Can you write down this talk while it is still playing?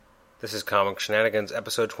This is Comic Shenanigans,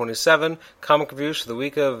 episode 27, comic reviews for the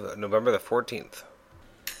week of November the 14th.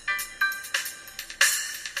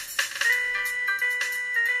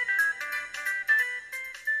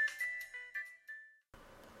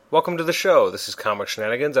 Welcome to the show. This is Comic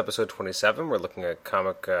Shenanigans, episode 27. We're looking at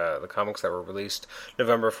the comics that were released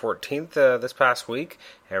November 14th this past week,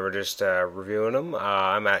 and we're just reviewing them.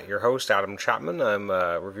 I'm your host, Adam Chapman. I'm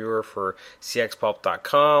a reviewer for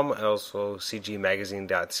cxpulp.com and also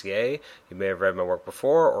cgmagazine.ca. You may have read my work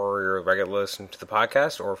before, or you're a regular listener to the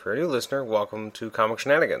podcast, or if you're a new listener, welcome to Comic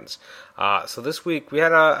Shenanigans. So this week, we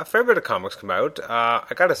had a fair bit of comics come out.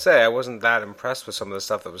 I gotta say, I wasn't that impressed with some of the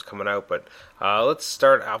stuff that was coming out, but let's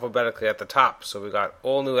start alphabetically at the top. So we got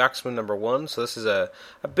All New X-Men #1. So this is a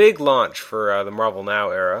big launch for the Marvel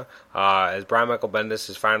Now era, as Brian Michael Bendis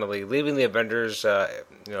is finally leaving the Avengers,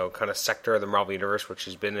 kind of sector of the Marvel Universe, which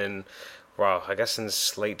he's been in, well, I guess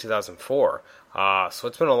since late 2004. So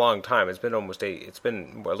it's been a long time. It's been It's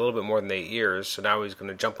been a little bit more than 8 years. So now he's going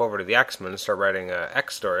to jump over to the X-Men and start writing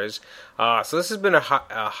X stories. So this has been a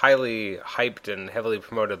highly hyped and heavily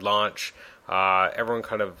promoted launch. Everyone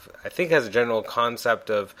kind of, I think, has a general concept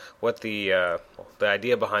of what the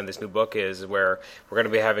idea behind this new book is, where we're going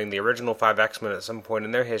to be having the original 5 X-Men at some point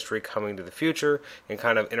in their history coming to the future and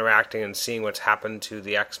kind of interacting and seeing what's happened to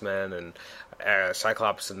the X-Men and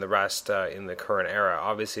Cyclops and the rest in the current era.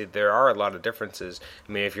 Obviously, there are a lot of differences.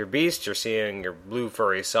 I mean, if you're Beast, you're seeing your blue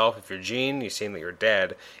furry self. If you're Jean, you're seeing that you're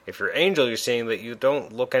dead. If you're Angel, you're seeing that you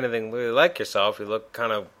don't look anything really like yourself. You look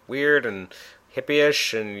kind of weird and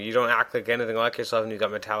hippie-ish, and you don't act like anything like yourself, and you've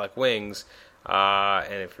got metallic wings.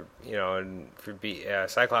 And if you're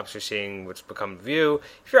Cyclops, you're seeing what's become View.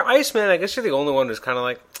 If you're Iceman, I guess you're the only one who's kind of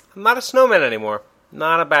like, I'm not a snowman anymore.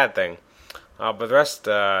 Not a bad thing. But the rest,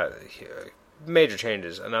 major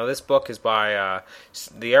changes. Now, this book is by,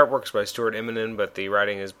 the artwork's by Stuart Immonen, but the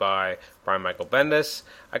writing is by Brian Michael Bendis.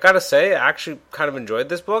 I gotta say, I actually kind of enjoyed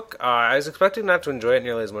this book. I was expecting not to enjoy it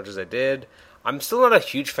nearly as much as I did. I'm still not a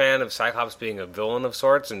huge fan of Cyclops being a villain of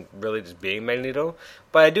sorts and really just being Magneto,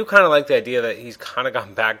 but I do kind of like the idea that he's kind of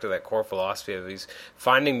gone back to that core philosophy of he's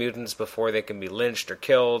finding mutants before they can be lynched or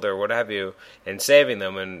killed or what have you, and saving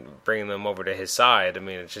them and bringing them over to his side. I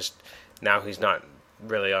mean, it's just, now he's not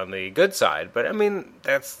really on the good side, but I mean,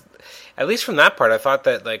 that's, at least from that part, I thought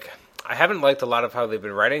that, like, I haven't liked a lot of how they've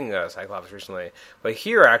been writing Cyclops recently, but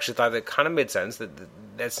here I actually thought that kind of made sense, that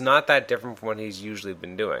that's not that different from what he's usually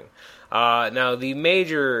been doing. Now, the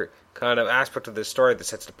major kind of aspect of this story that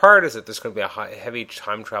sets it apart is that there's going to be a heavy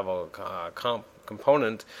time travel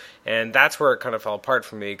component, and that's where it kind of fell apart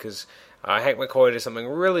for me, because Hank McCoy does something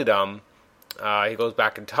really dumb. He goes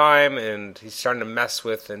back in time, and he's starting to mess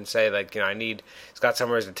with and say, like, Scott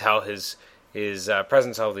Summers to tell his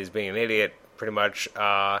present self he's being an idiot, pretty much,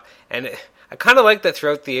 and I kind of like that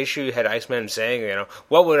throughout the issue you had Iceman saying,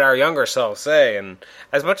 what would our younger self say? And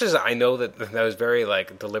as much as I know that was very,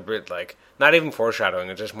 like, deliberate, like, not even foreshadowing,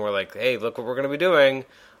 it's just more like, hey, look what we're going to be doing.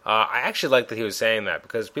 I actually like that he was saying that,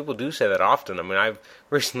 because people do say that often. I mean, I've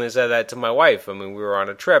recently said that to my wife. I mean, we were on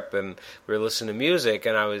a trip, and we were listening to music,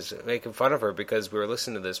 and I was making fun of her because we were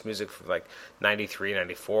listening to this music from, like, 93,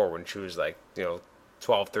 94, when she was, like,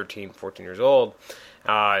 12, 13, 14 years old.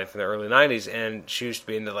 From the early 90s, and she used to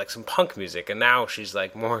be into, like, some punk music, and now she's,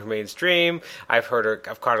 like, more mainstream. I've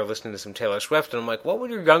caught her listening to some Taylor Swift, and I'm like, what would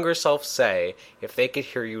your younger self say if they could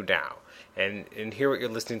hear you now, and hear what you're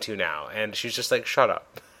listening to now? And she's just like, shut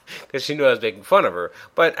up, because she knew I was making fun of her.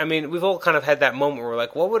 But, I mean, we've all kind of had that moment where we're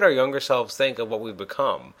like, what would our younger selves think of what we've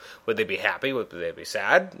become? Would they be happy? Would they be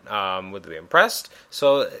sad? Would they be impressed?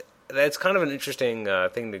 So that's kind of an interesting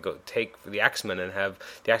thing to go take for the X-Men, and have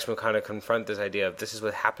the X-Men kind of confront this idea of this is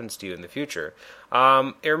what happens to you in the future.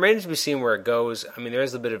 It remains to be seen where it goes. I mean, there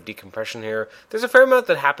is a bit of decompression here. There's a fair amount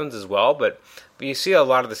that happens as well, but you see a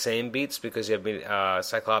lot of the same beats, because you have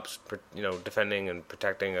Cyclops, defending and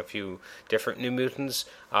protecting a few different New Mutants.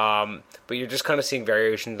 But you're just kind of seeing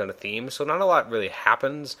variations on a theme, so not a lot really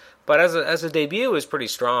happens. But as a debut, is pretty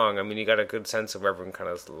strong. I mean, you got a good sense of where everyone kind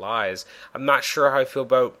of lies. I'm not sure how I feel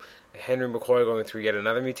about Henry McCoy going through yet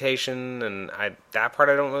another mutation, and that part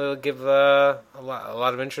I don't really give a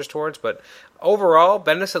lot of interest towards. But overall,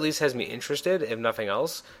 Bendis at least has me interested, if nothing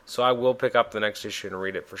else, so I will pick up the next issue and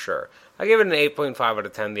read it for sure. I give it an 8.5 out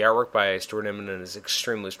of 10. The artwork by Stuart Immonen is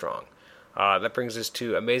extremely strong. That brings us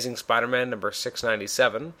to Amazing Spider-Man number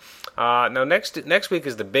 697. Now, next week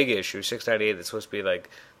is the big issue, 698. That's supposed to be like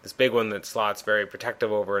this big one that Slott's very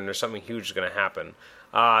protective over, and there's something huge going to happen.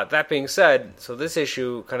 That being said, so this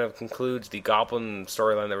issue kind of concludes the Goblin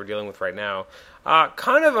storyline that we're dealing with right now.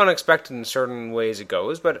 Kind of unexpected in certain ways it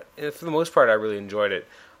goes, but for the most part, I really enjoyed it.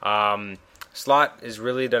 Slott has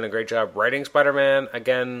really done a great job writing Spider-Man.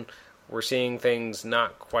 Again, we're seeing things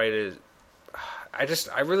not quite as...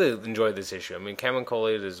 I really enjoyed this issue. I mean, Cameron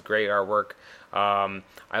Coley does great artwork.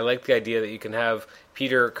 I like the idea that you can have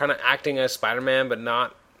Peter kind of acting as Spider-Man, but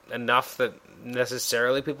not enough that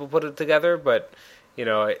necessarily people put it together. But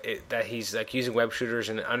that he's like using web shooters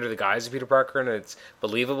and under the guise of Peter Parker, and it's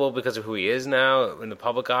believable because of who he is now in the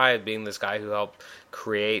public eye, being this guy who helped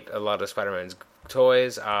create a lot of Spider-Man's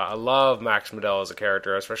toys. I love Max Modell as a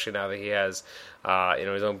character, especially now that he has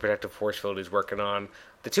his own protective force field he's working on.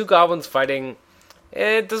 The two goblins fighting,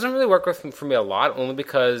 it doesn't really work for me a lot, only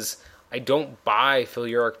because I don't buy Phil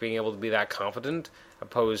Urich being able to be that confident,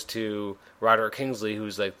 opposed to Roderick Kingsley,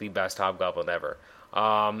 who's like the best Hobgoblin ever.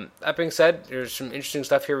 That being said, there's some interesting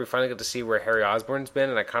stuff here. We finally get to see where Harry Osborn's been,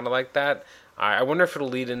 and I kind of like that. I wonder if it'll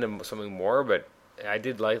lead into something more, but I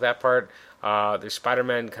did like that part. There's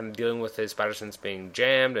Spider-Man kind of dealing with his spider sense being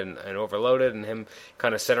jammed and overloaded, and him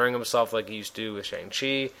kind of centering himself like he used to do with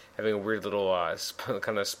Shang-Chi, having a weird little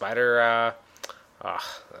kind of spider,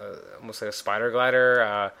 almost like a spider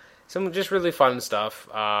glider. Some just really fun stuff.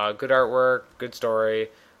 Good artwork, good story.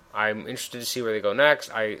 I'm interested to see where they go next.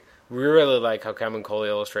 I really like how Cameron Coley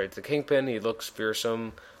illustrates the Kingpin. He looks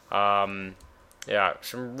fearsome. Some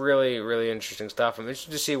really, really interesting stuff. I'm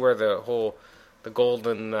interested to see where the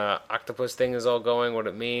golden octopus thing is all going, what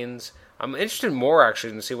it means. I'm interested more,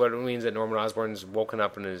 actually, to see what it means that Norman Osborn's woken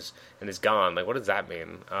up and is gone. Like, what does that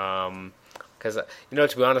mean? Because,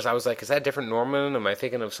 to be honest, I was like, is that different Norman? Am I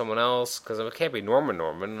thinking of someone else? Because it can't be Norman.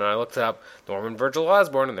 And I looked up Norman Virgil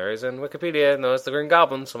Osborn, and there he is in Wikipedia. No, it's the Green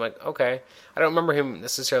Goblin. So I'm like, okay. I don't remember him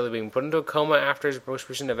necessarily being put into a coma after his most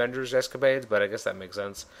recent Avengers escapades, but I guess that makes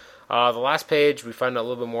sense. The last page, we find out a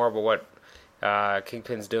little bit more about what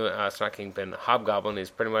Kingpin's doing. It's not Kingpin. Hobgoblin.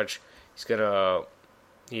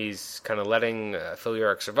 He's kind of letting Phil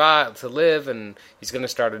Urich survive to live, and he's going to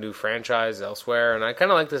start a new franchise elsewhere. And I kind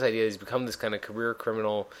of like this idea. He's become this kind of career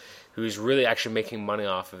criminal who's really actually making money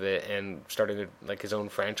off of it and starting like his own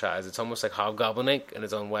franchise. It's almost like Hobgoblin Inc. in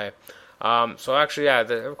its own way. So actually, yeah,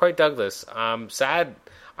 I quite dug this. Sad.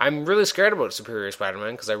 I'm really scared about Superior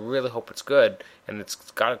Spider-Man because I really hope it's good, and it's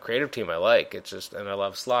got a creative team I like. And I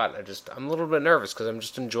love Slott. I'm a little bit nervous because I'm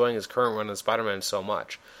just enjoying his current run on Spider-Man so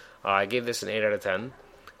much. I gave this an 8 out of 10.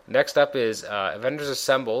 Next up is Avengers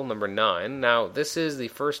Assemble, number 9. Now, this is the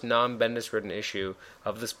first non-Bendis written issue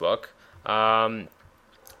of this book. To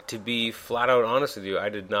be flat out honest with you, I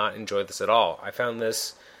did not enjoy this at all. I found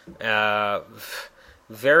this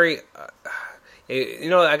very...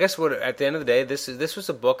 I guess at the end of the day, this was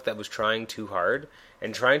a book that was trying too hard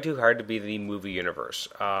to be the movie universe.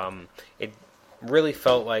 It really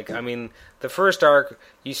felt like, the first arc,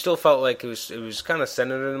 you still felt like it was kind of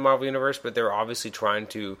centered in the Marvel Universe, but they were obviously trying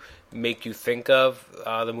to make you think of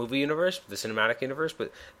the movie universe, the cinematic universe,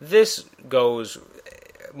 but this goes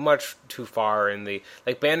much too far in the...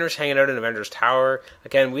 Like, Banner's hanging out in Avengers Tower.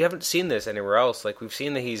 Again, we haven't seen this anywhere else. Like, we've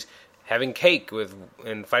seen that he's having cake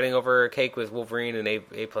and fighting over a cake with Wolverine and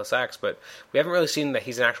A+X, but we haven't really seen that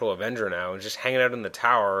he's an actual Avenger now, and just hanging out in the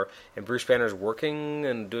tower, and Bruce Banner's working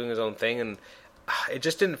and doing his own thing, and it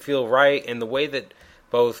just didn't feel right. And the way that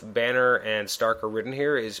both Banner and Stark are written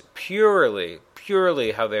here is purely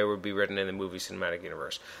how they would be written in the movie cinematic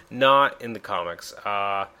universe, not in the comics.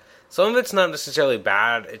 Some of it's not necessarily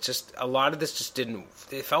bad. It's just a lot of this just didn't.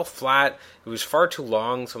 It felt flat. It was far too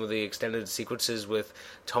long. Some of the extended sequences with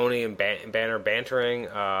Tony and Banner bantering,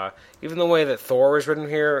 even the way that Thor was written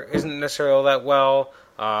here isn't necessarily all that well.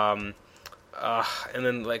 And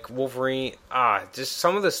then like Wolverine, just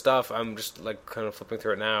some of the stuff. I'm just like kind of flipping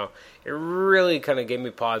through it now. It really kind of gave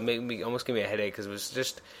me pause, almost gave me a headache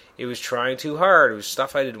because it was trying too hard. It was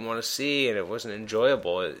stuff I didn't want to see, and it wasn't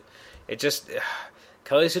enjoyable. It just.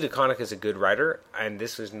 Kelly Sue DeConnick is a good writer, and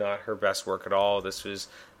this was not her best work at all. This was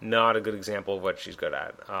not a good example of what she's good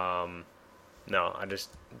at. No, I just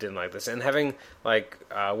didn't like this. And having, like,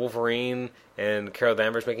 Wolverine and Carol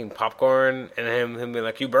Danvers making popcorn, and him being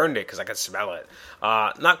like, you burned it, because I could smell it.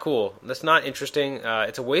 Not cool. That's not interesting.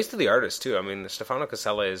 It's a waste of the artist, too. Stefano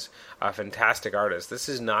Cassella is a fantastic artist. This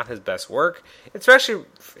is not his best work. It's actually,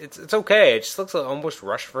 it's okay. It just looks like almost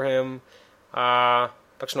rushed for him.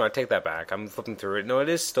 Actually, no, I take that back. I'm flipping through it. No, it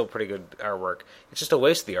is still pretty good artwork. It's just a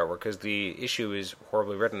waste of the artwork because the issue is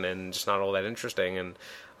horribly written and just not all that interesting. And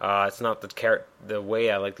it's not the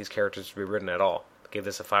way I like these characters to be written at all. I gave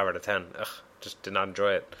this a 5 out of 10. Just did not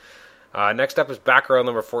enjoy it. Next up is Batgirl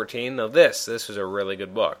number 14. Now this was a really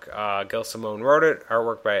good book. Gail Simone wrote it.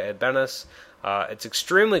 Artwork by Ed Benes. It's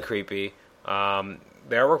extremely creepy. The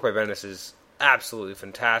artwork by Benes is absolutely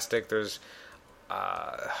fantastic. There's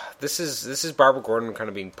this is Barbara Gordon kind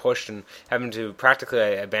of being pushed and having to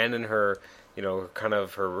practically abandon her, kind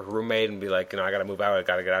of her roommate and be like, I got to move out, I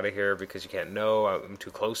got to get out of here because you can't know, I'm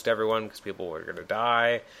too close to everyone because people are going to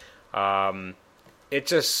die.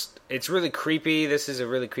 It's really creepy. This is a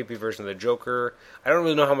really creepy version of the Joker. I don't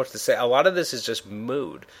really know how much to say. A lot of this is just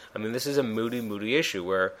mood. I mean, this is a moody issue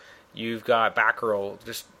where you've got Batgirl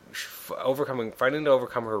just fighting to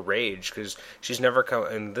overcome her rage because she's never come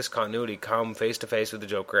in this continuity come face to face with the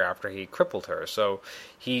Joker after he crippled her. So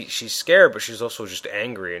she's scared, but she's also just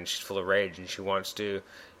angry and she's full of rage and she wants to,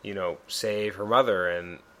 save her mother.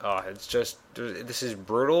 And it's just, this is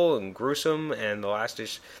brutal and gruesome. And the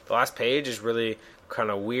last page is really kind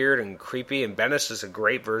of weird and creepy, and Bendis is a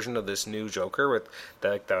great version of this new Joker with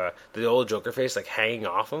the old Joker face like hanging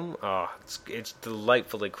off him. It's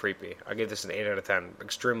delightfully creepy. I give this an 8 out of 10.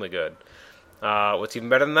 Extremely good. What's even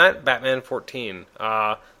better than that? Batman 14.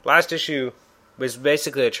 Last issue was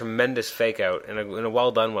basically a tremendous fake out and a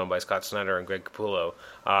well done one by Scott Snyder and Greg Capullo,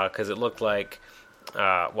 because it looked like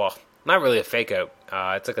not really a fake out.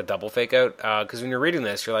 It's like a double fake out. Because when you're reading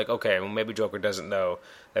this, you're like, okay, well, maybe Joker doesn't know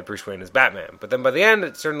that Bruce Wayne is Batman. But then by the end,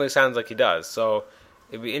 it certainly sounds like he does. So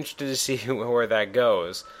it'd be interesting to see where that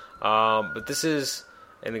goes. But this is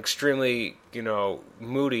an extremely,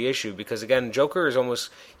 moody issue because, again, Joker is almost,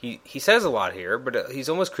 he says a lot here, but he's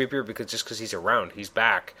almost creepier because he's around. He's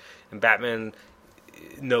back. And Batman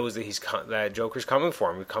knows that that Joker's coming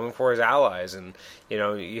for him. He's coming for his allies, and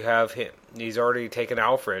you have him. He's already taken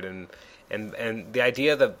Alfred, and the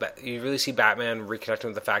idea that you really see Batman reconnecting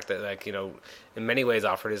with the fact that, in many ways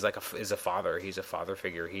Alfred is is a father. He's a father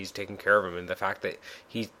figure. He's taking care of him, and the fact that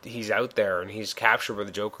he's out there and he's captured by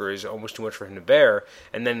the Joker is almost too much for him to bear.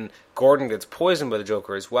 And then Gordon gets poisoned by the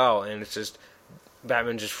Joker as well, and it's just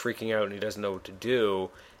Batman just freaking out and he doesn't know what to do.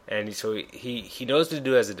 And so he knows what to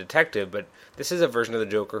do as a detective, but this is a version of the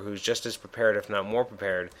Joker who's just as prepared, if not more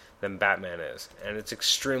prepared, than Batman is. And it's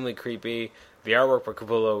extremely creepy. The artwork by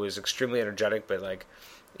Capullo is extremely energetic, but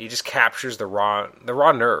he just captures the raw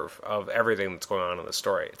nerve of everything that's going on in the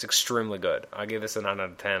story. It's extremely good. I give this a 9 out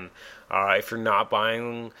of 10. If you're not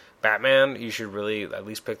buying Batman, you should really at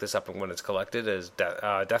least pick this up when it's collected. As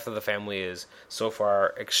Death of the Family is so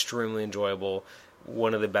far extremely enjoyable.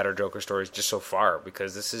 One of the better Joker stories just so far,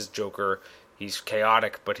 because this is Joker. He's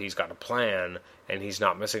chaotic, but he's got a plan, and he's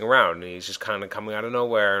not messing around. He's just kind of coming out of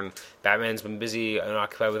nowhere, and Batman's been busy and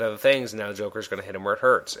occupied with other things, and now Joker's going to hit him where it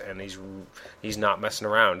hurts, and he's not messing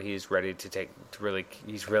around. He's ready to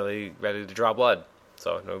he's really ready to draw blood.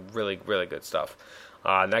 So, really, really good stuff.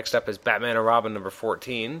 Next up is Batman and Robin number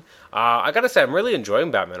 14. I gotta say, I'm really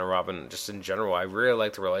enjoying Batman and Robin just in general. I really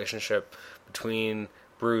like the relationship between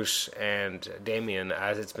Bruce and Damian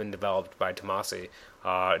as it's been developed by Tomasi.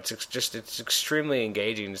 It's extremely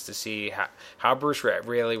engaging just to see how Bruce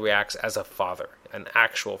really reacts as a father, an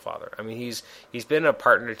actual father. I mean, he's been a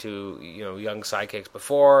partner to young sidekicks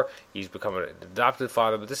before. He's become an adopted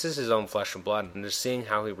father, but this is his own flesh and blood, and just seeing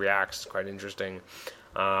how he reacts is quite interesting.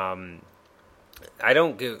 I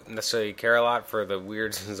don't necessarily care a lot for the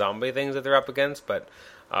weird zombie things that they're up against, but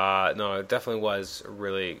no, it definitely was a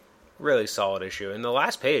really, really solid issue. And the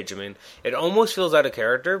last page, I mean, it almost feels out of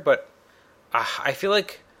character, but I feel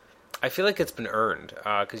like it's been earned,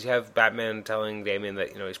 because you have Batman telling Damian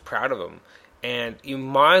that he's proud of him, and you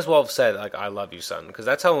might as well have said "I love you, son," because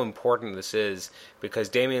that's how important this is. Because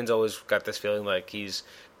Damian's always got this feeling like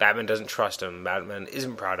Batman doesn't trust him, Batman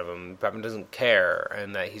isn't proud of him, Batman doesn't care,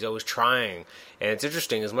 and that he's always trying. And it's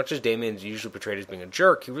interesting, as much as Damian's usually portrayed as being a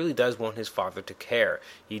jerk, he really does want his father to care.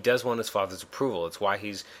 He does want his father's approval. It's why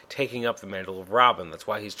he's taking up the mantle of Robin. That's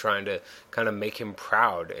why he's trying to kind of make him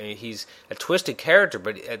proud. And he's a twisted character,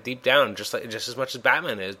 but deep down, just as much as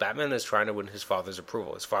Batman is trying to win his father's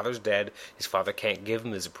approval. His father's dead. His father can't give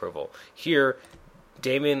him his approval. Here,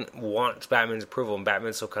 Damian wants Batman's approval, and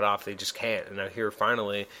Batman's so cut off they just can't. And now here,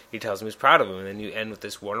 finally, he tells him he's proud of him, and then you end with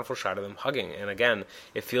this wonderful shot of them hugging. And again,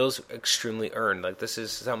 it feels extremely earned. This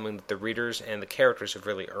is something that the readers and the characters have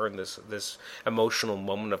really earned, this emotional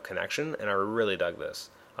moment of connection, and I really dug this.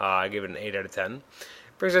 I give it an 8 out of 10.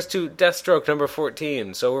 Brings us to Deathstroke number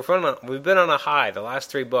 14. So we've been on a high. The last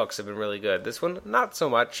 3 books have been really good. This one, not so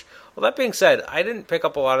much. Well, that being said, I didn't pick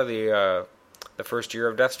up a lot of the first year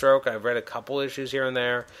of Deathstroke. I've read a couple issues here and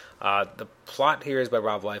there. The plot here is by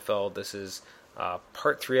Rob Liefeld. This is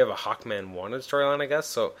part 3 of a Hawkman Wanted storyline, I guess.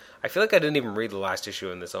 So I feel like I didn't even read the last issue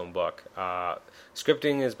in this own book.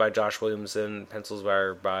 Scripting is by Josh Williamson. Pencils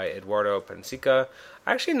are by Eduardo Pensica.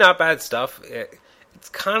 Actually, not bad stuff. It's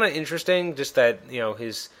kind of interesting, just that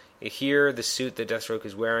his Here, the suit that Deathstroke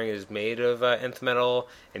is wearing is made of nth metal,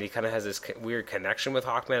 and he kind of has this weird connection with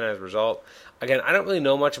Hawkman as a result. Again, I don't really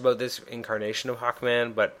know much about this incarnation of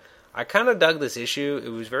Hawkman, but I kind of dug this issue.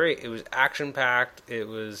 It was action packed. It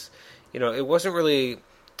was, it wasn't really.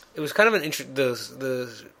 It was kind of an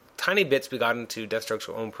the tiny bits we got into Deathstroke's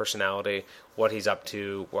own personality, what he's up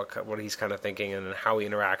to, what he's kind of thinking, and how he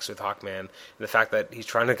interacts with Hawkman, and the fact that he's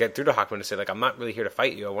trying to get through to Hawkman to say, like, I'm not really here to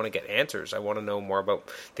fight you, I want to get answers, I want to know more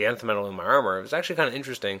about the nth metal in my armor. It was actually kind of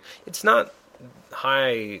interesting. It's not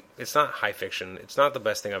high fiction, it's not the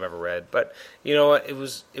best thing I've ever read, but you know what, it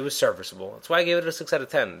was serviceable. That's why I gave it a 6 out of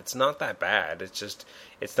 10. It's not that bad, it's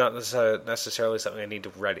not necessarily something I need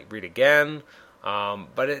to read again,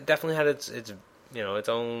 but it definitely had its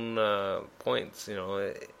own points.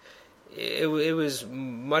 It was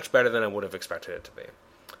much better than I would have expected it to be.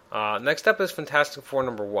 Next up is Fantastic Four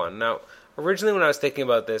 #1. Now, originally when I was thinking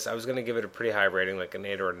about this, I was going to give it a pretty high rating, like an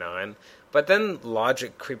 8 or a 9. But then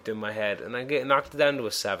logic creeped in my head, and I knocked it down to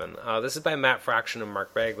a 7. This is by Matt Fraction and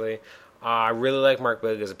Mark Bagley. I really like Mark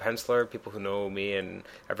Bagley as a penciler. People who know me and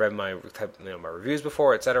have read my my reviews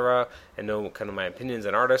before, etc., and know kind of my opinions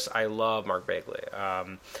on artists, I love Mark Bagley.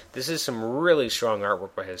 This is some really strong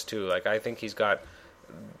artwork by his too. Like, I think he's got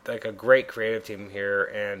like a great creative team here,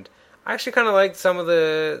 and I actually kind of like some of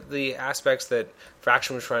the aspects that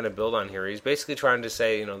Fraction was trying to build on here. He's basically trying to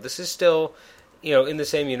say, this is still, in the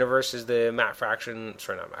same universe as the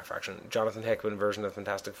Jonathan Hickman version of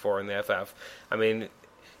Fantastic Four in the FF. I mean,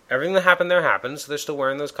 everything that happened there happened, so they're still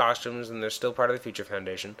wearing those costumes, and they're still part of the Future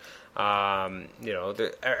Foundation.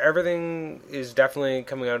 Everything is definitely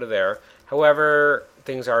coming out of there. However,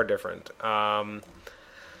 things are different. I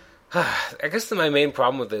guess my main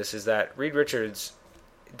problem with this is that Reed Richards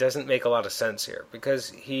doesn't make a lot of sense here, because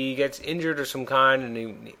he gets injured of some kind,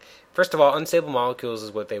 and first of all, unstable molecules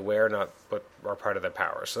is what they wear, not what are part of their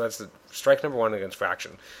power. So that's the strike #1 against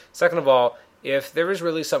Fraction. Second of all, if there was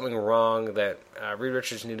really something wrong that Reed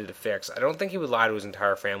Richards needed to fix, I don't think he would lie to his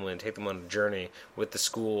entire family and take them on a journey with the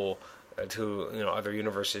school to other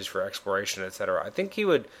universes for exploration, etc. I think he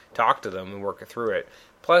would talk to them and work through it.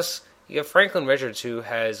 Plus, you have Franklin Richards, who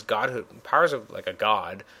has powers of like a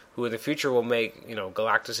god, who in the future will make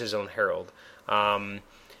Galactus his own herald.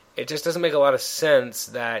 It just doesn't make a lot of sense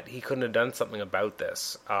that he couldn't have done something about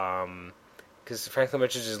this. Because Franklin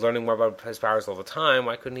Richards is learning more about his powers all the time.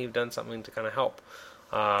 Why couldn't he have done something to kind of help,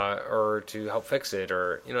 or to help fix it,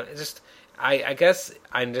 or I guess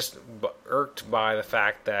I'm just irked by the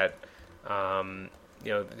fact that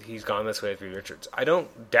he's gone this way with Reed Richards. I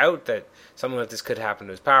don't doubt that something like this could happen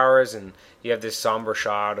to his powers, and you have this somber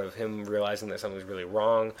shot of him realizing that something's really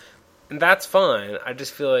wrong, and that's fine. I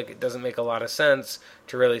just feel like it doesn't make a lot of sense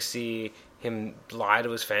to really see him lie to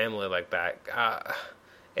his family like that.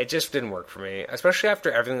 It just didn't work for me, especially after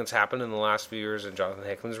everything that's happened in the last few years in Jonathan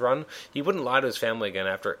Hickman's run. He wouldn't lie to his family again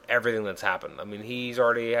after everything that's happened. I mean, he's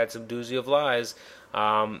already had some doozy of lies,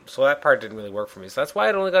 so that part didn't really work for me. So that's why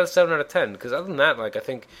it only got a 7 out of 10, because other than that, I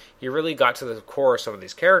think he really got to the core of some of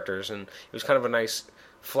these characters, and it was kind of a nice,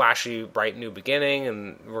 flashy, bright new beginning,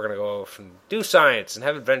 and we're going to go off and do science and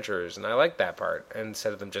have adventures, and I like that part,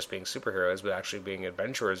 instead of them just being superheroes, but actually being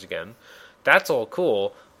adventurers again. That's all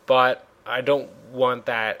cool, but I don't want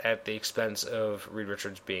that at the expense of Reed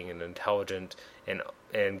Richards being an intelligent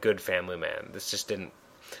and good family man. This just didn't.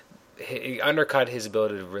 He undercut his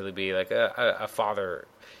ability to really be like a father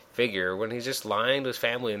figure when he's just lying to his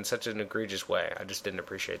family in such an egregious way. I just didn't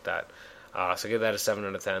appreciate that. So I give that a 7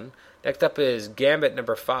 out of 10. Next up is Gambit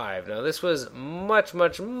 #5. Now this was much,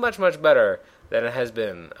 much, much, much better than it has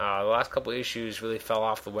been. The last couple issues really fell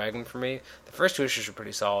off the wagon for me. The first 2 issues were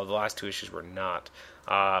pretty solid. The last 2 issues were not.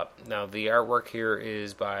 Now the artwork here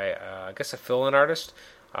is by, I guess, a fill-in artist,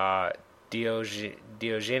 Diogene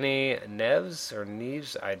Neves, or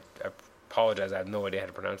Neves. I apologize. I have no idea how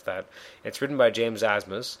to pronounce that. It's written by James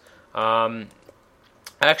Asmus. I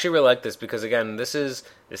actually really like this because, again, this is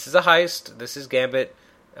a heist. This is Gambit,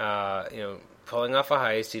 pulling off a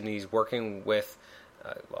heist, and he's working with,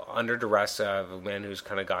 under duress, a man who's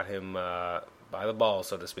kind of got him by the ball,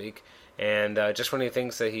 so to speak. And just when he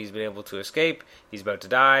thinks that he's been able to escape, he's about to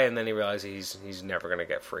die, and then he realizes he's never going to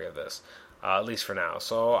get free of this, at least for now.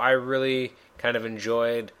 So I really kind of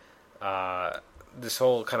enjoyed this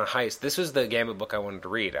whole kind of heist. This was the Gambit book I wanted to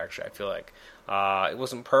read, actually, I feel like. It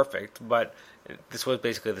wasn't perfect, but this was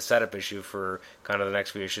basically the setup issue for kind of the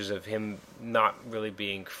next few issues of him not really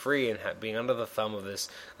being free and being under the thumb of this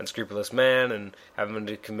unscrupulous man and having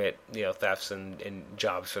to commit thefts and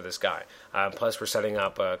jobs for this guy. Plus, we're setting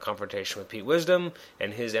up a confrontation with Pete Wisdom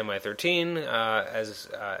and his MI-13 as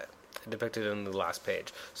depicted in the last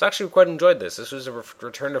page. So I actually quite enjoyed this. This was a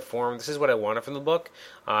return to form. This is what I wanted from the book.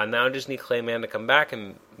 Now I just need Clayman to come back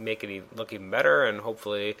and make it look even better, and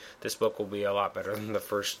hopefully this book will be a lot better than the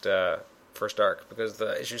first arc, because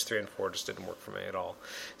the issues 3 and 4 just didn't work for me at all.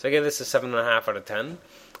 So I gave this a 7.5 out of 10.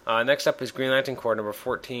 Next up is Green Lantern Corps number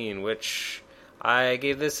 14, which I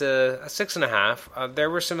gave this a 6.5. There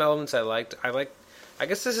were some elements I liked. I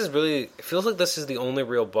guess this is really, it feels like this is the only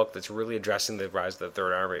real book that's really addressing the rise of the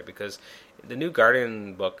Third Army, because the New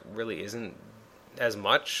Guardian book really isn't as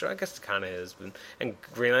much. I guess it kind of is, and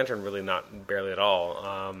Green Lantern really not barely at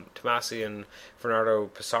all. Tomasi and Fernando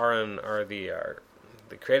Pasarin are the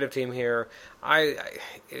creative team here.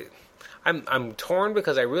 I'm torn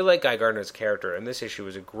because I really like Guy Gardner's character, and this issue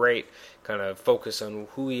was a great kind of focus on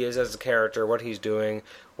who he is as a character, what he's doing,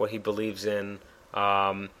 what he believes in.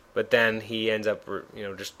 But then he ends up,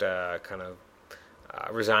 just kind of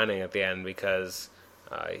resigning at the end because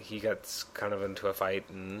he gets kind of into a fight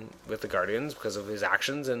with the Guardians because of his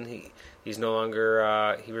actions, and he's no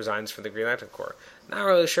longer, he resigns for the Green Lantern Corps. Not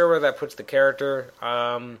really sure where that puts the character.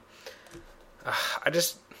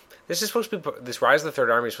 This is supposed to be, this Rise of the Third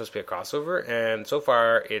Army is supposed to be a crossover, and so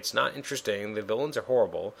far it's not interesting. The villains are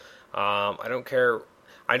horrible. I don't care.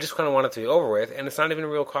 I just kind of want it to be over with, and it's not even a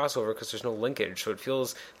real crossover because there's no linkage, so it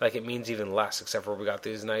feels like it means even less, except for we got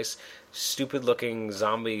these nice, stupid-looking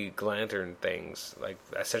zombie lantern things. Like,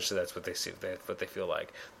 essentially that's what they see, what they feel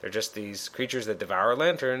like. They're just these creatures that devour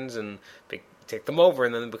lanterns, and they take them over,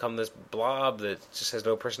 and then they become this blob that just has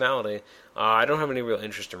no personality. I don't have any real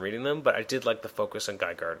interest in reading them, but I did like the focus on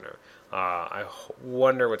Guy Gardner. I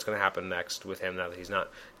wonder what's going to happen next with him now that he's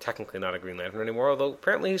technically not a Green Lantern anymore, although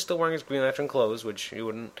apparently he's still wearing his Green Lantern clothes, which you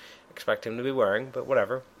wouldn't expect him to be wearing, but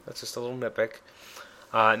whatever. That's just a little nitpick.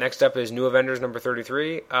 Next up is New Avengers number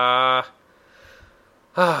 33.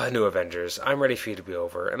 New Avengers. I'm ready for you to be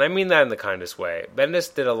over, and I mean that in the kindest way.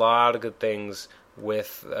 Bendis did a lot of good things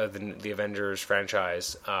with the Avengers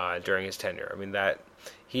franchise during his tenure. I mean, that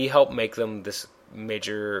he helped make them this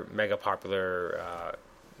major, mega popular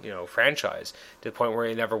franchise to the point where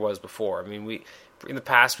it never was before. I mean, in the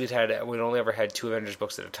past we'd only ever had 2 Avengers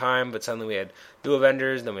books at a time, but suddenly we had New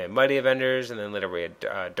Avengers, and then we had Mighty Avengers, and then later we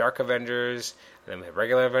had Dark Avengers, and then we had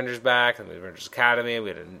regular Avengers back, and we had Avengers Academy.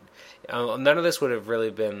 None of this would have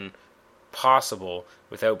really been possible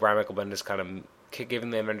without Brian Michael Bendis kind of giving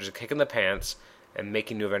the Avengers a kick in the pants and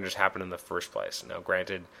making New Avengers happen in the first place. Now,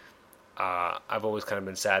 granted, I've always kind of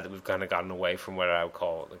been sad that we've kind of gotten away from what I would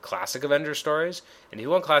call the classic Avengers stories. And if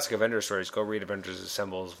you want classic Avengers stories, go read Avengers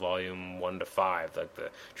Assembles Volume 1 to 5, like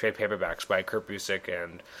the trade paperbacks by Kurt Busiek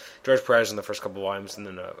and George Perez in the first couple volumes, and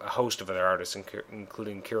then a host of other artists,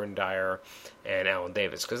 including Kieran Dyer and Alan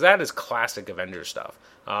Davis, because that is classic Avengers stuff.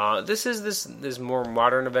 This is this more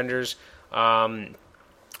modern Avengers.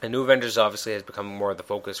 And New Avengers obviously has become more of the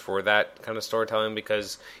focus for that kind of storytelling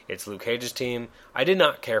because it's Luke Cage's team. I did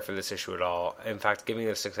not care for this issue at all. In fact, giving it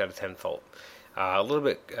a 6 out of 10 felt a little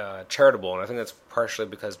bit charitable, and I think that's partially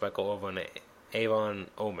because Michael Avon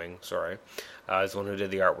Oeming, is the one who did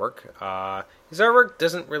the artwork. His artwork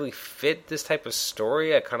doesn't really fit this type of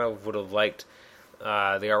story. I kind of would have liked the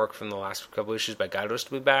artwork from the last couple issues by Gaidos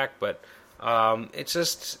to be back, but I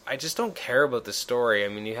just don't care about the story. I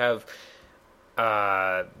mean, you have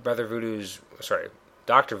Dr. Voodoo,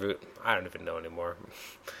 I don't even know anymore.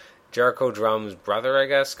 Jericho Drum's brother, I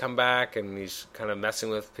guess, come back, and he's kind of messing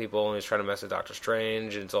with people, and he's trying to mess with Doctor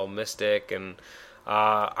Strange, and it's all mystic, and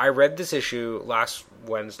I read this issue last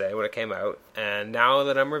Wednesday when it came out, and now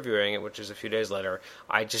that I'm reviewing it, which is a few days later,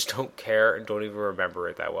 I just don't care and don't even remember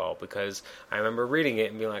it that well, because I remember reading it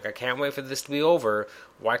and being like, I can't wait for this to be over.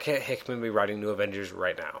 Why can't Hickman be writing New Avengers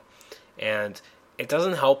right now? And it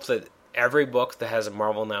doesn't help that every book that has a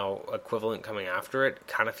Marvel Now equivalent coming after it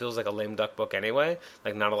kind of feels like a lame duck book anyway.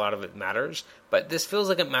 Like, not a lot of it matters. But this feels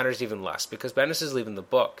like it matters even less because Bendis is leaving the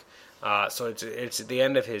book. So it's at the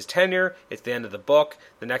end of his tenure. It's the end of the book.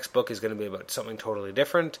 The next book is going to be about something totally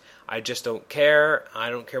different. I just don't care. I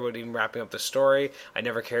don't care about even wrapping up the story. I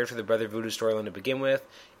never cared for the Brother Voodoo storyline to begin with.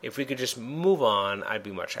 If we could just move on, I'd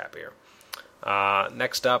be much happier.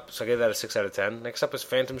 Next up, so I gave that a 6 out of 10. Next up is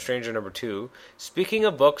Phantom Stranger number 2. Speaking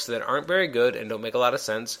of books that aren't very good and don't make a lot of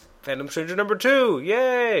sense, Phantom Stranger number 2,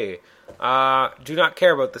 yay! Do not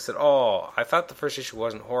care about this at all. I thought the first issue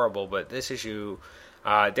wasn't horrible, but this issue,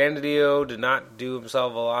 Dan DiDio did not do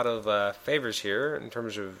himself a lot of favors here in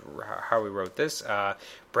terms of how he wrote this.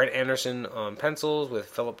 Brent Anderson on pencils with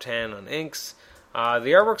Philip Tan on inks. The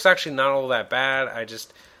artwork's actually not all that bad.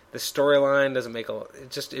 The storyline it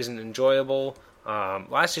just isn't enjoyable.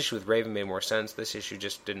 Last issue with Raven made more sense. This issue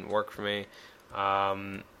just didn't work for me.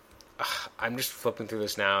 I'm just flipping through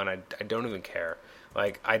this now, and I don't even care.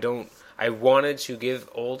 Like, I wanted to give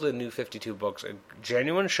old and new 52 books a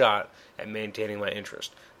genuine shot at maintaining my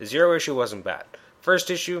interest. The Zero issue wasn't bad. First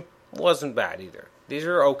issue wasn't bad either. These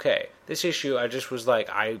are okay. This issue, I just was like,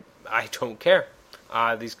 I don't care.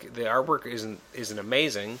 The artwork isn't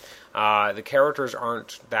amazing. The characters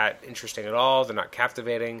aren't that interesting at all. They're not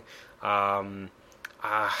captivating. I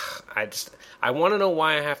want to know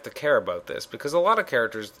why I have to care about this, because a lot of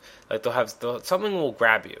characters, like, something will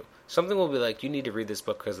grab you. Something will be like, you need to read this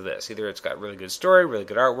book because of this. Either it's got really good story, really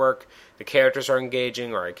good artwork, the characters are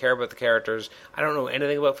engaging, or I care about the characters. I don't know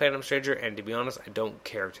anything about Phantom Stranger, and to be honest, I don't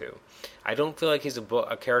care to. I don't feel like he's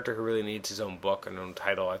a character who really needs his own book and own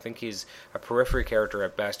title. I think he's a periphery character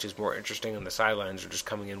at best who's more interesting on the sidelines or just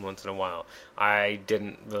coming in once in a while. I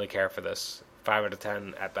didn't really care for this. 5 out of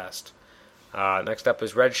 10 at best. Next up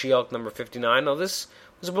is Red She-Hulk number 59. Now, this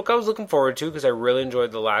was a book I was looking forward to because I really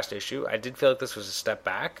enjoyed the last issue. I did feel like this was a step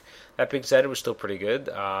back. That being said, it was still pretty good.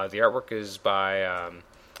 The artwork is by...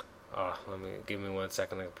 give me 1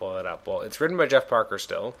 second to pull it up. Well, it's written by Jeff Parker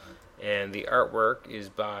still, and the artwork is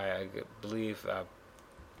by, I believe,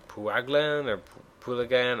 Puaglan or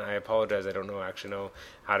Puligan. I apologize, I don't actually know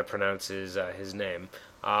how to pronounce his name.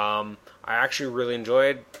 I actually really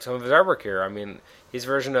enjoyed some of his artwork here. I mean, his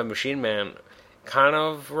version of Machine Man kind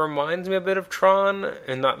of reminds me a bit of Tron,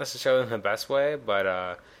 and not necessarily in the best way,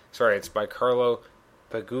 but, it's by Carlo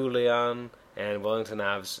Pagulian and Wellington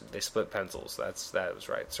Avs. They split pencils. That was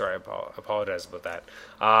right. Sorry, I apologize about that.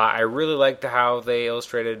 I really liked how they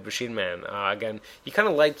illustrated Machine Man. Again, he kind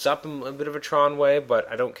of lights up in a bit of a Tron way, but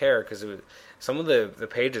I don't care because some of the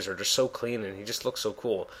pages are just so clean and he just looks so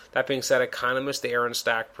cool. That being said, I kind of miss the Aaron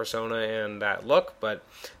Stack persona and that look, but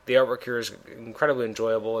the artwork here is incredibly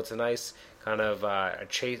enjoyable. It's a nice kind of a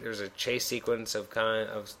chase. There's a chase sequence of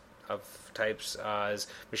types as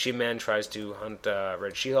Machine Man tries to hunt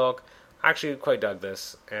Red She-Hulk. I actually quite dug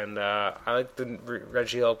this, and I like the Red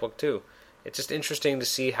She-Hulk book too. It's just interesting to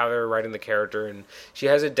see how they're writing the character, and she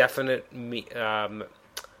has a definite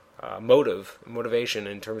motivation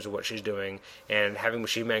in terms of what she's doing, and having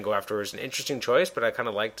Machine Man go after her is an interesting choice, but I kind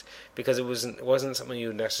of liked because it wasn't something you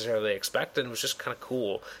would necessarily expect, and it was just kind of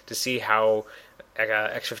cool to see how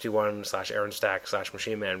X-51 / Aaron Stack /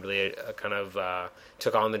 Machine Man really kind of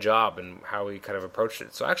took on the job and how he kind of approached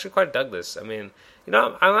it. So I actually quite dug this. I mean,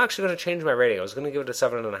 I'm actually going to change my rating. I was going to give it a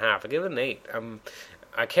 7.5. I give it an 8.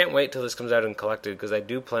 I can't wait till this comes out and collected because I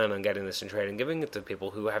do plan on getting this in trade and giving it to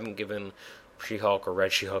people who haven't given She-Hulk or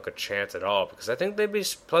Red She-Hulk a chance at all, because I think they'd be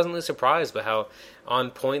pleasantly surprised by how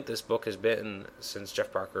on point this book has been since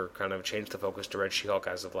Jeff Parker kind of changed the focus to Red She-Hulk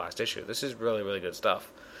as of last issue. This is really, really good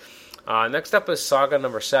stuff. Next up is Saga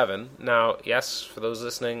number 7. Now, yes, for those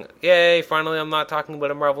listening, yay, finally I'm not talking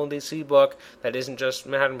about a Marvel and DC book that isn't just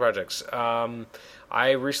Manhattan Projects.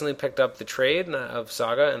 I recently picked up the trade of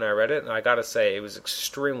Saga, and I read it, and I gotta say, it was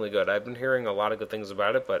extremely good. I've been hearing a lot of good things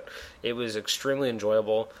about it, but it was extremely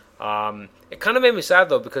enjoyable. It kind of made me sad,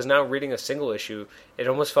 though, because now reading a single issue, it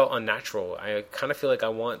almost felt unnatural. I kind of feel like I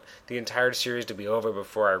want the entire series to be over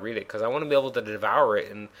before I read it, because I want to be able to devour it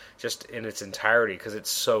in its entirety, because it's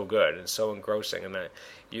so good and so engrossing, and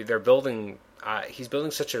they're building... he's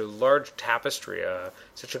building such a large tapestry,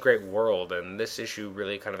 such a great world, and this issue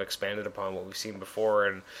really kind of expanded upon what we've seen before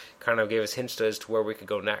and kind of gave us hints as to where we could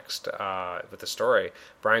go next with the story.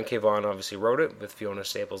 Brian K. Vaughan obviously wrote it with Fiona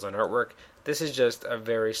Staples on artwork. This is just a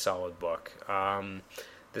very solid book.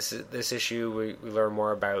 This issue, we learn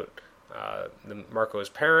more about Marco's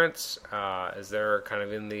parents as they're kind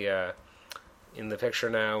of in the picture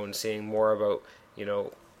now, and seeing more about,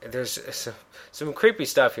 there's some creepy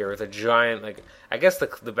stuff here with a giant, I guess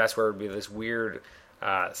the best word would be this weird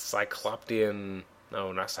Cycloptian,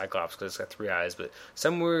 no, not Cyclops because it's got 3 eyes, but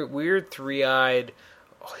some weird 3-eyed,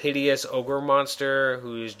 hideous ogre monster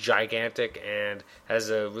who's gigantic and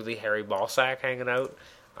has a really hairy ball sack hanging out.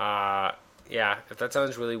 Yeah, if that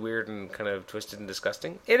sounds really weird and kind of twisted and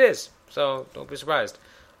disgusting, it is, so don't be surprised.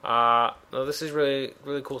 No, this is really,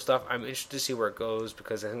 really cool stuff. I'm interested to see where it goes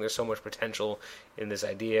because I think there's so much potential in this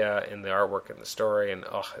idea, in the artwork, and the story. And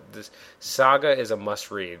this Saga is a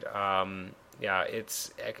must-read. Yeah,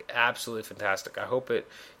 it's absolutely fantastic. I hope it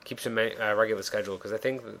keeps a regular schedule because I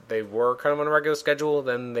think they were kind of on a regular schedule.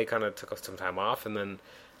 Then they kind of took some time off, and then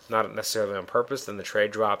not necessarily on purpose. Then the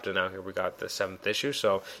trade dropped, and now here we got the 7th issue.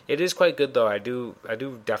 So it is quite good, though. I do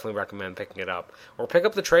definitely recommend picking it up, or pick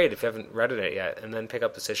up the trade if you haven't read it yet, and then pick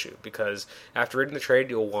up this issue because after reading the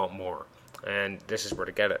trade, you'll want more, and this is where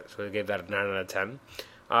to get it. So I gave that a 9 out of 10.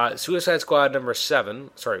 Suicide Squad number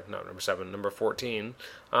 7. Sorry, not number 7. Number 14.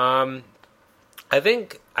 I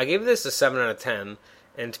think I gave this a 7 out of 10,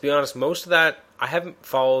 And to be honest, most of that, I haven't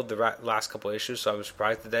followed the last couple issues, so I was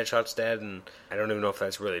surprised that Deadshot's dead, and I don't even know if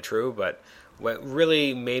that's really true, but what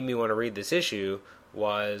really made me want to read this issue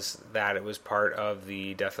was that it was part of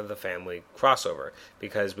the Death of the Family crossover,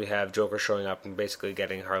 because we have Joker showing up and basically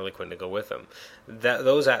getting Harley Quinn to go with him.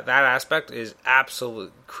 That aspect is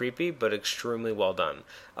absolutely creepy, but extremely well done.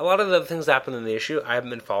 A lot of the things that happen in the issue, I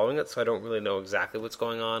haven't been following it, so I don't really know exactly what's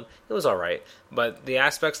going on. It was alright, but the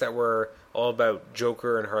aspects that were all about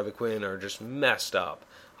Joker and Harley Quinn are just messed up.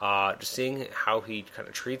 Just seeing how he kind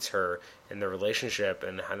of treats her in the relationship,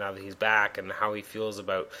 and how now that he's back, and how he feels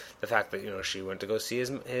about the fact that she went to go see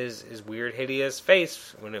his weird hideous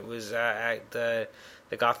face when it was at the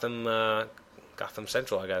Gotham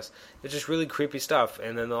Central, I guess. It's just really creepy stuff.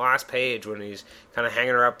 And then the last page when he's kind of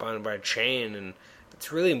hanging her up by a chain, and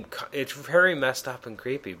it's very messed up and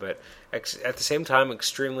creepy, but at the same time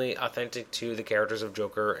extremely authentic to the characters of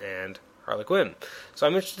Joker and Harley Quinn. So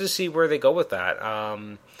I'm interested to see where they go with that.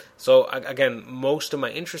 So again, most of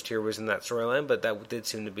my interest here was in that storyline, but that did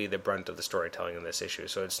seem to be the brunt of the storytelling in this issue.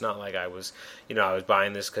 So it's not like I was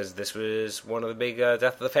buying this because this was one of the big Death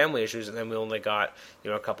of the Family issues, and then we only got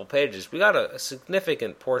a couple pages. We got a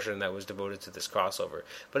significant portion that was devoted to this crossover.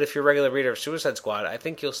 But if you're a regular reader of Suicide Squad, I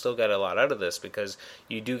think you'll still get a lot out of this, because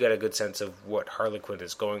you do get a good sense of what Harley Quinn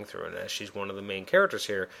is going through, and as she's one of the main characters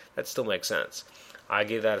here, that still makes sense. I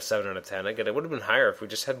gave that a 7 out of 10. Again, it would have been higher if we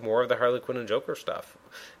just had more of the Harley Quinn and Joker stuff.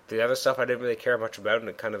 The other stuff I didn't really care much about, and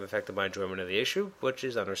it kind of affected my enjoyment of the issue, which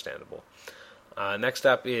is understandable. Next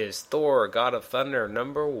up is Thor, God of Thunder,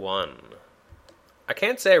 number 1. I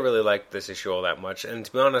can't say I really liked this issue all that much, and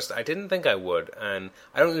to be honest, I didn't think I would. And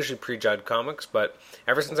I don't usually prejudge comics, but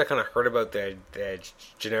ever since I kind of heard about the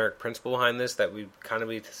generic principle behind this, that we'd kind of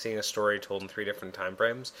be seeing a story told in 3 different time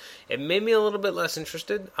frames, it made me a little bit less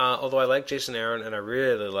interested. Although I like Jason Aaron, and I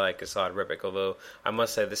really like Asad Ribic, although I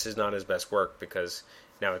must say this is not his best work, because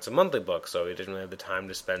now it's a monthly book, so he didn't really have the time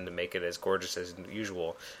to spend to make it as gorgeous as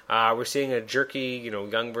usual. We're seeing a jerky,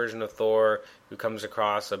 young version of Thor who comes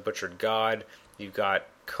across a butchered god. You've got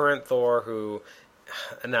current Thor who,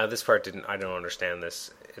 now this part I don't understand this,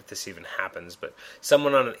 if this even happens, but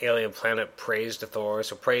someone on an alien planet prays to Thor,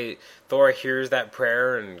 so Thor hears that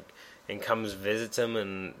prayer and comes visits them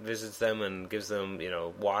and gives them,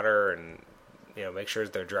 water and, makes sure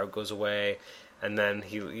their drought goes away, and then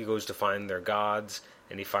he goes to find their gods,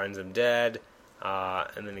 and he finds them dead,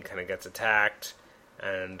 and then he kind of gets attacked,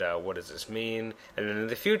 and what does this mean? And then in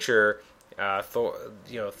the future,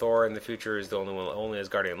 Thor in the future is the only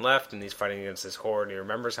Asgardian left, and he's fighting against this horde, and he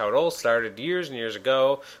remembers how it all started years and years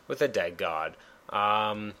ago with a dead god.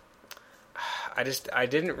 I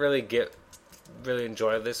didn't really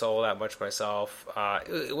enjoy this all that much myself.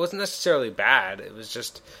 It wasn't necessarily bad. It was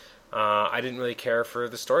just I didn't really care for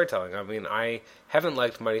the storytelling. I mean, I haven't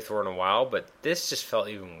liked Mighty Thor in a while, but this just felt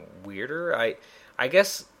even weirder. I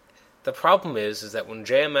guess the problem is that when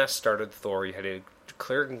JMS started Thor, you had a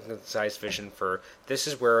clear and concise vision for this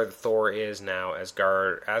is where Thor is now.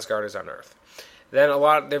 Asgard is on Earth. Then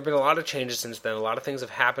there've been a lot of changes since then. A lot of things have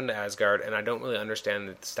happened to Asgard, and I don't really understand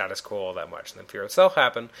the status quo all that much. And then Fear itself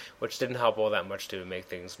happened, which didn't help all that much to make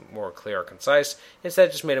things more clear or concise. Instead,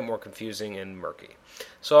 it just made it more confusing and murky.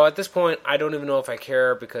 So at this point, I don't even know if I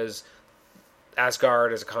care, because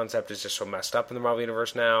Asgard as a concept is just so messed up in the Marvel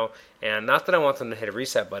Universe now, and not that I want them to hit a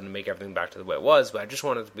reset button and make everything back to the way it was, but I just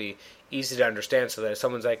want it to be easy to understand, so that if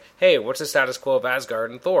someone's like, hey, what's the status quo of Asgard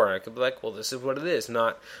and Thor? I could be like, well, this is what it is,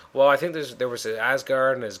 not, well, I think there was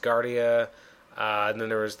Asgard and Asgardia, and then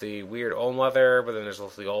there was the weird Old Mother, but then there's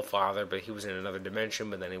also the Old Father, but he was in another dimension,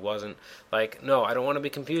 but then he wasn't. Like, no, I don't want to be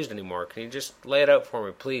confused anymore. Can you just lay it out for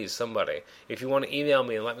me, please, somebody? If you want to email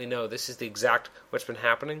me and let me know this is the exact what's been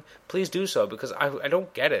happening, please do so, because I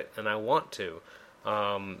don't get it, and I want to.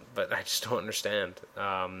 But I just don't understand.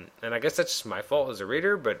 And I guess that's just my fault as a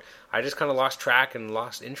reader, but I just kind of lost track and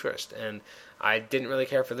lost interest, and I didn't really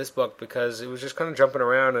care for this book because it was just kind of jumping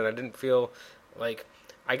around, and I didn't feel like...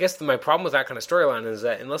 I guess my problem with that kind of storyline is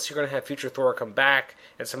that unless you're going to have future Thor come back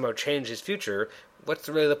and somehow change his future, what's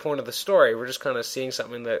really the point of the story? We're just kind of seeing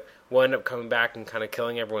something that will end up coming back and kind of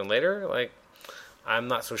killing everyone later. Like, I'm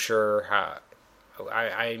not so sure how...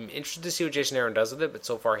 I'm interested to see what Jason Aaron does with it, but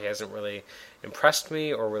so far he hasn't really impressed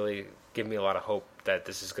me or really given me a lot of hope that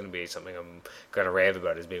this is going to be something I'm going to rave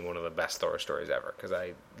about as being one of the best Thor stories ever, because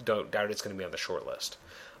I don't doubt it's going to be on the short list.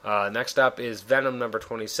 Next up is Venom number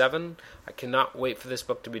 27. I cannot wait for this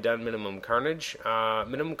book to be done, Minimum Carnage.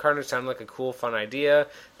 Minimum Carnage sounded like a cool, fun idea.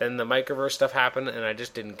 Then the Microverse stuff happened, and I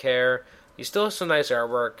just didn't care. You still have some nice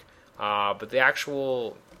artwork, but the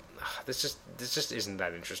actual... This just isn't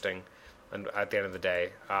that interesting at the end of the day.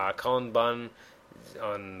 Cullen Bunn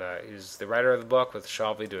He's the writer of the book with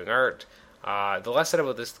Shalvey doing art. The less said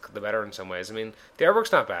about this, the better in some ways. I mean, the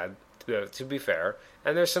artwork's not bad, to be fair,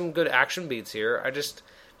 and there's some good action beats here.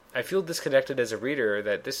 I feel disconnected as a reader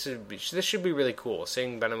that this should be really cool,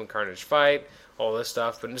 seeing Venom and Carnage fight, all this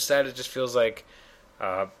stuff, but instead it just feels like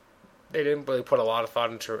they didn't really put a lot of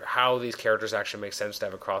thought into how these characters actually make sense to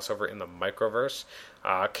have a crossover in the microverse.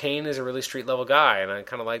 Kane is a really street level guy, and I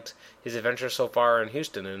kind of liked his adventure so far in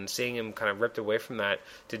Houston, and seeing him kind of ripped away from that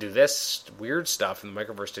to do this weird stuff in the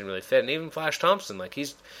microverse didn't really fit. And even Flash Thompson, like,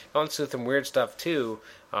 he's gone through some weird stuff too,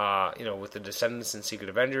 with the Descendants and Secret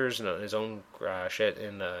Avengers and his own shit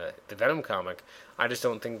in the Venom comic. I just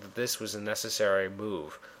don't think that this was a necessary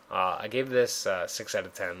move. I gave this 6 out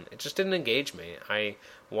of 10. It just didn't engage me. I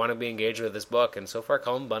want to be engaged with this book, and so far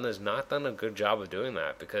Cullen Bunn has not done a good job of doing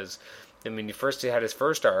that, because, I mean, he had his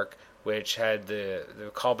first arc, which had the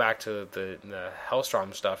callback to the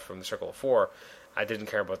Hellstrom stuff from the Circle of Four. I didn't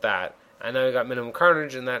care about that. And now we got Minimum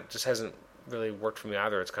Carnage, and that just hasn't really worked for me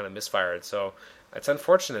either. It's kind of misfired. So it's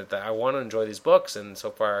unfortunate that I want to enjoy these books, and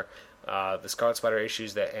so far the Scarlet Spider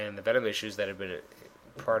issues and the Venom issues that have been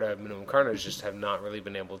part of Minimum Carnage just have not really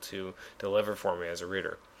been able to deliver for me as a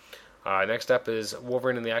reader. Next up is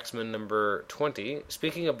Wolverine and the X-Men number 20.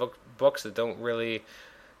 Speaking of books that don't really,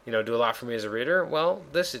 do a lot for me as a reader, well,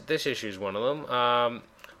 this issue is one of them.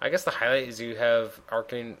 I guess the highlight is you have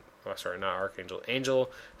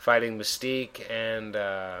Angel fighting Mystique and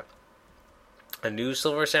a new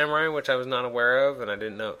Silver Samurai, which I was not aware of, and I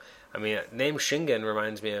didn't know. I mean, name Shingen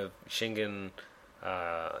reminds me of Shingen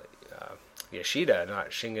Yoshida, not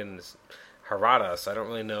Shingen Harada, so I don't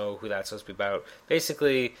really know who that's supposed to be about.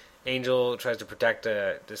 Basically, Angel tries to protect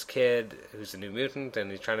this kid who's a new mutant,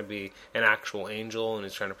 and he's trying to be an actual angel, and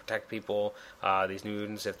he's trying to protect people, these new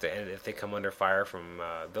mutants, if they come under fire from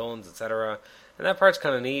villains, etc. And that part's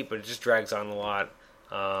kind of neat, but it just drags on a lot.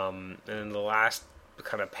 And in the last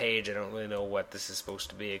kind of page, I don't really know what this is supposed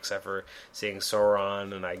to be, except for seeing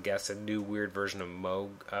Sauron, and I guess a new weird version of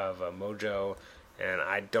Mojo, and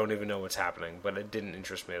I don't even know what's happening, but it didn't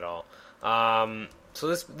interest me at all. So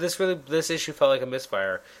this issue felt like a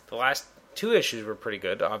misfire. The last two issues were pretty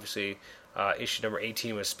good. Obviously, issue number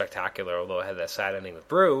 18 was spectacular, although it had that sad ending with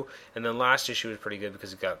Brew. And then last issue was pretty good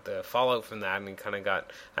because it got the fallout from that, and you kind of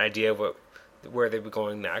got an idea of where they were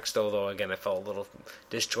going next. Although, again, I felt a little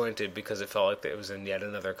disjointed because it felt like it was in yet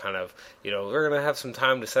another kind of, we're going to have some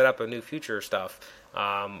time to set up a new future stuff.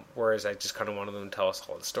 Whereas I just kind of wanted them to tell us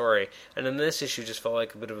all the story. And then this issue just felt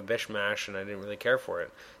like a bit of a mishmash, and I didn't really care for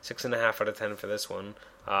it. 6.5 out of 10 for this one.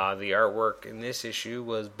 The artwork in this issue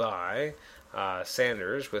was by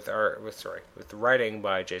Sanders with writing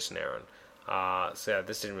by Jason Aaron. So yeah,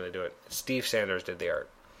 this didn't really do it. Steve Sanders did the art.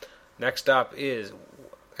 Next up is,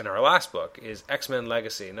 in our last book, is X-Men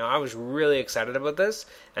Legacy. Now, I was really excited about this,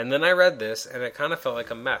 and then I read this, and it kind of felt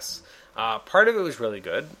like a mess. Part of it was really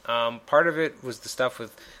good. Part of it was the stuff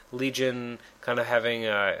with Legion kind of having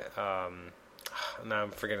now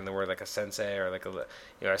I'm forgetting the word, like a sensei or like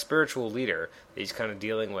a spiritual leader that he's kind of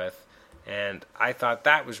dealing with, and I thought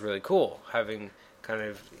that was really cool, having kind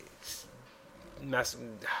of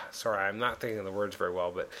sorry, I'm not thinking of the words very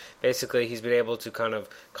well, but basically he's been able to kind of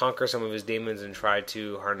conquer some of his demons and try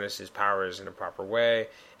to harness his powers in a proper way,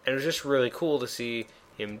 and it was just really cool to see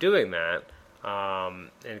him doing that,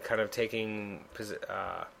 and kind of taking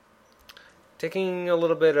a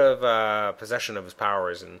little bit of possession of his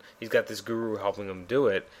powers, and he's got this guru helping him do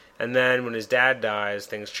it. And then when his dad dies,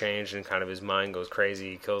 things change, and kind of his mind goes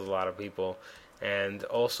crazy. He kills a lot of people, and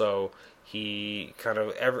also he kind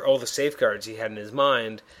of all the safeguards he had in his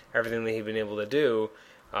mind, everything that he'd been able to do,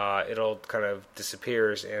 it all kind of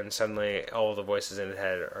disappears, and suddenly all the voices in his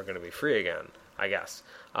head are going to be free again, I guess.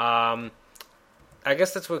 I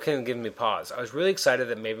guess that's what kind of gave me pause. I was really excited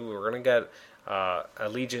that maybe we were going to get a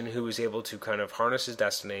Legion who was able to kind of harness his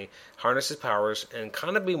destiny, harness his powers, and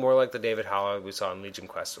kind of be more like the David Haller we saw in Legion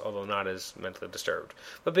Quest, although not as mentally disturbed.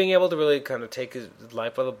 But being able to really kind of take his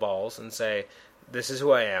life by the balls and say, this is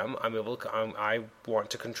who I am, I want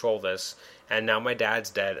to control this, and now my dad's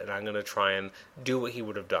dead, and I'm going to try and do what he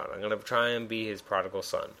would have done. I'm going to try and be his prodigal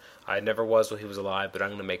son. I never was while he was alive, but I'm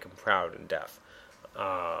going to make him proud in death.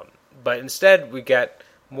 But instead, we get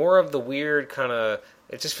more of the weird kind of...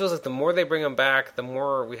 It just feels like the more they bring him back, the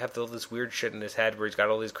more we have all this weird shit in his head where he's got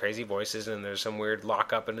all these crazy voices and there's some weird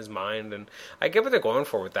lockup in his mind. And I get what they're going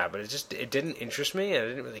for with that, but it didn't interest me, and I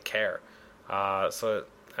didn't really care. So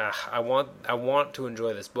I want to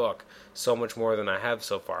enjoy this book so much more than I have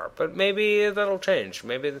so far. But maybe that'll change.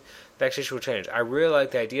 Maybe the next issue will change. I really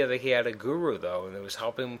like the idea that he had a guru, though, and it was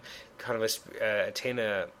helping him kind of attain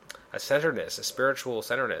a centeredness, a spiritual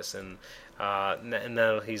centeredness, and and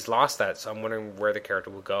then he's lost that, so I'm wondering where the character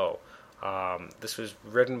will go. This was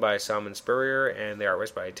written by Simon Spurrier, and the art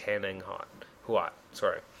was by Tan Anh Huat.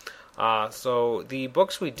 Sorry. So the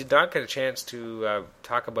books we did not get a chance to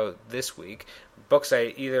talk about this week, books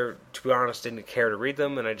I either, to be honest, didn't care to read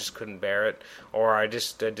them and I just couldn't bear it, or I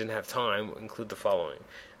just didn't have time, include the following.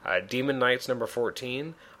 Demon Knights number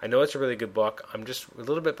 14. I know it's a really good book. I'm just a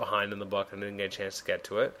little bit behind in the book and didn't get a chance to get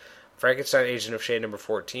to it. Frankenstein Agent of Shade number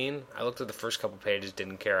 14. I looked at the first couple pages,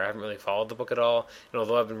 didn't care. I haven't really followed the book at all. And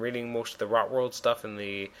although I've been reading most of the Rot World stuff in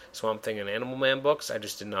the Swamp Thing and Animal Man books, I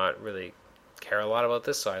just did not really care a lot about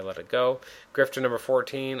this, so I let it go. Grifter number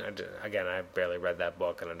 14. Again, I barely read that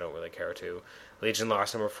book, and I don't really care to. Legion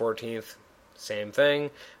Lost number 14th. Same thing.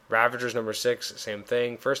 Ravagers number 6, same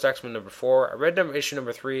thing. First X-Men number 4. I read issue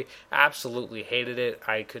number 3. Absolutely hated it.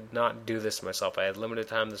 I could not do this myself. I had limited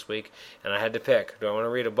time this week, and I had to pick. Do I want to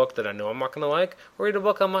read a book that I know I'm not going to like, or read a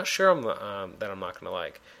book I'm not sure that I'm not going to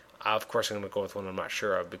like? Of course, I'm going to go with one I'm not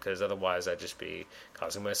sure of, because otherwise I'd just be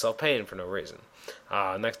causing myself pain for no reason.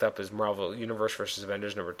 Next up is Marvel Universe vs.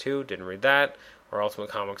 Avengers number 2. Didn't read that. Or Ultimate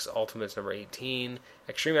Comics Ultimates number 18,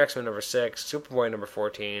 Extreme X-Men number 6, Superboy number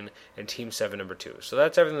 14, and Team 7 number 2. So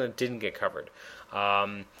that's everything that didn't get covered.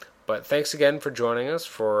 But thanks again for joining us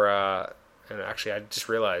for, and actually I just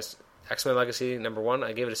realized, X-Men Legacy number 1,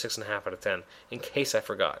 I gave it a 6.5 out of 10, in case I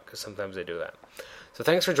forgot, because sometimes they do that. So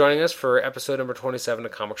thanks for joining us for episode number 27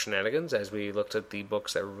 of Comic Shenanigans, as we looked at the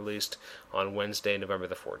books that were released on Wednesday, November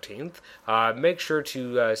the 14th. Make sure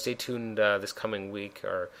to stay tuned this coming week,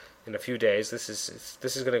 or in a few days. This is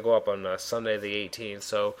going to go up on Sunday the 18th.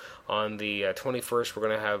 So on the 21st, we're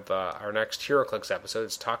going to have our next HeroClix episode.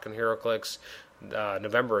 It's Talking HeroClix.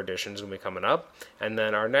 November edition is going to be coming up, and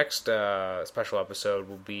then our next special episode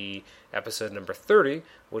will be episode number 30,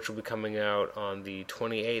 which will be coming out on the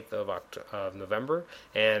 28th of November,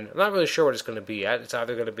 and I'm not really sure what it's going to be yet. It's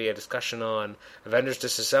either going to be a discussion on Avengers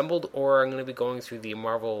Disassembled, or I'm going to be going through the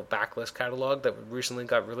Marvel Backlist catalog that recently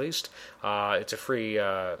got released. It's a free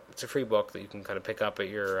book that you can kind of pick up at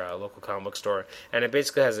your local comic book store, and it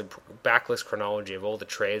basically has a backlist chronology of all the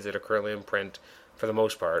trades that are currently in print, for the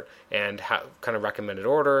most part, and how, kind of recommended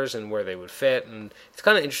orders and where they would fit, and it's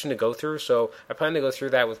kind of interesting to go through. So I plan to go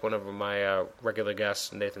through that with one of my regular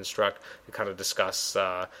guests, Nathan Struck, to kind of discuss,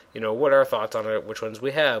 what our thoughts on it, which ones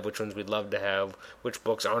we have, which ones we'd love to have, which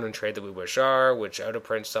books aren't in trade that we wish are, which out of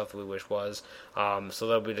print stuff that we wish was. So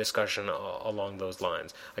there'll be a discussion along those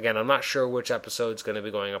lines. Again, I'm not sure which episode's going to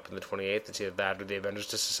be going up on the 28th. It's either that or the Avengers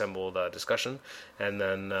Disassembled discussion, and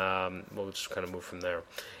then we'll just kind of move from there.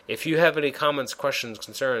 If you have any comments, questions,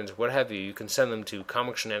 concerns, what have you, you can send them to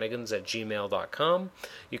comicshenanigans@gmail.com.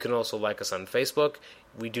 You can also like us on Facebook.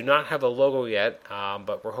 We do not have a logo yet,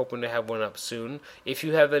 but we're hoping to have one up soon. If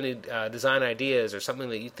you have any design ideas or something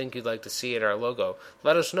that you think you'd like to see in our logo,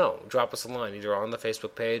 let us know. Drop us a line, either on the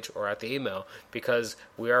Facebook page or at the email, because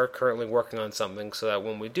we are currently working on something so that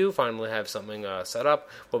when we do finally have something set up,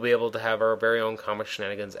 we'll be able to have our very own Comic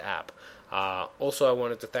Shenanigans app. Also, I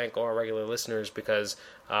wanted to thank all our regular listeners, because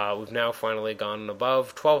we've now finally gone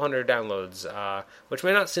above 1,200 downloads, which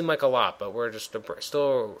may not seem like a lot, but we're just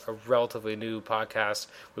still a relatively new podcast.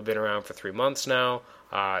 We've been around for 3 months now.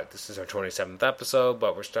 This is our 27th episode,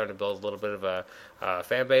 but we're starting to build a little bit of a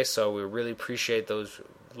fan base, so we really appreciate those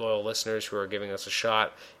loyal listeners who are giving us a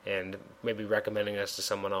shot and maybe recommending us to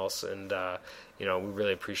someone else, and we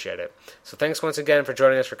really appreciate it. So thanks once again for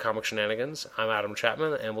joining us for Comic Shenanigans. I'm Adam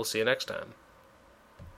Chapman, and we'll see you next time.